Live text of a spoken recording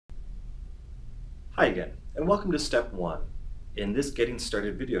Hi again, and welcome to Step 1 in this Getting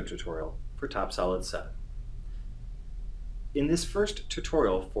Started video tutorial for TopSolid 7. In this first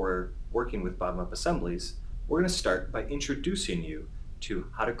tutorial for working with bottom-up assemblies, we're going to start by introducing you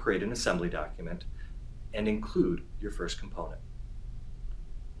to how to create an assembly document and include your first component.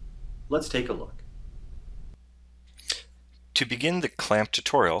 Let's take a look. To begin the clamp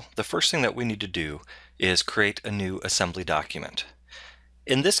tutorial, the first thing that we need to do is create a new assembly document.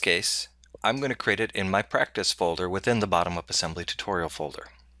 In this case, I'm going to create it in my practice folder within the bottom-up assembly tutorial folder.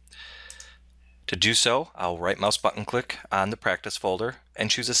 To do so, I'll right mouse button click on the practice folder and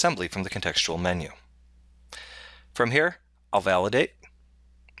choose assembly from the contextual menu. From here, I'll validate,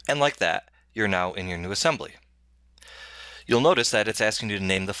 and like that, you're now in your new assembly. You'll notice that it's asking you to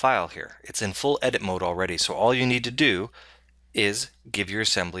name the file here. It's in full edit mode already, so all you need to do is give your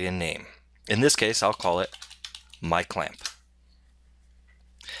assembly a name. In this case, I'll call it My Clamp.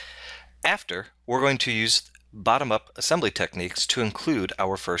 After, we're going to use bottom-up assembly techniques to include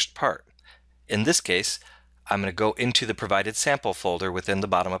our first part. In this case, I'm going to go into the provided sample folder within the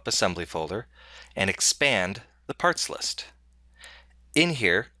bottom-up assembly folder and expand the parts list. In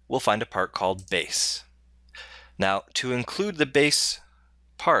here, we'll find a part called base. Now, to include the base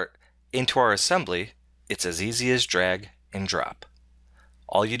part into our assembly, it's as easy as drag and drop.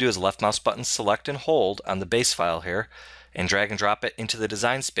 All you do is left mouse button select and hold on the base file here and drag and drop it into the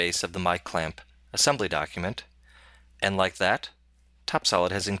design space of the My Clamp assembly document. And like that,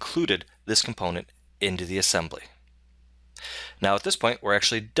 TopSolid has included this component into the assembly. Now at this point, we're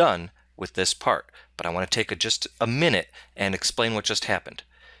actually done with this part, but I want to take just a minute and explain what just happened.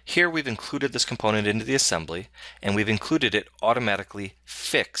 Here we've included this component into the assembly, and we've included it automatically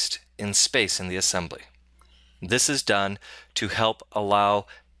fixed in space in the assembly. This is done to help allow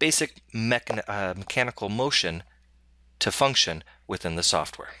basic mechanical motion to function within the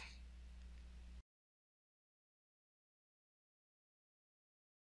software.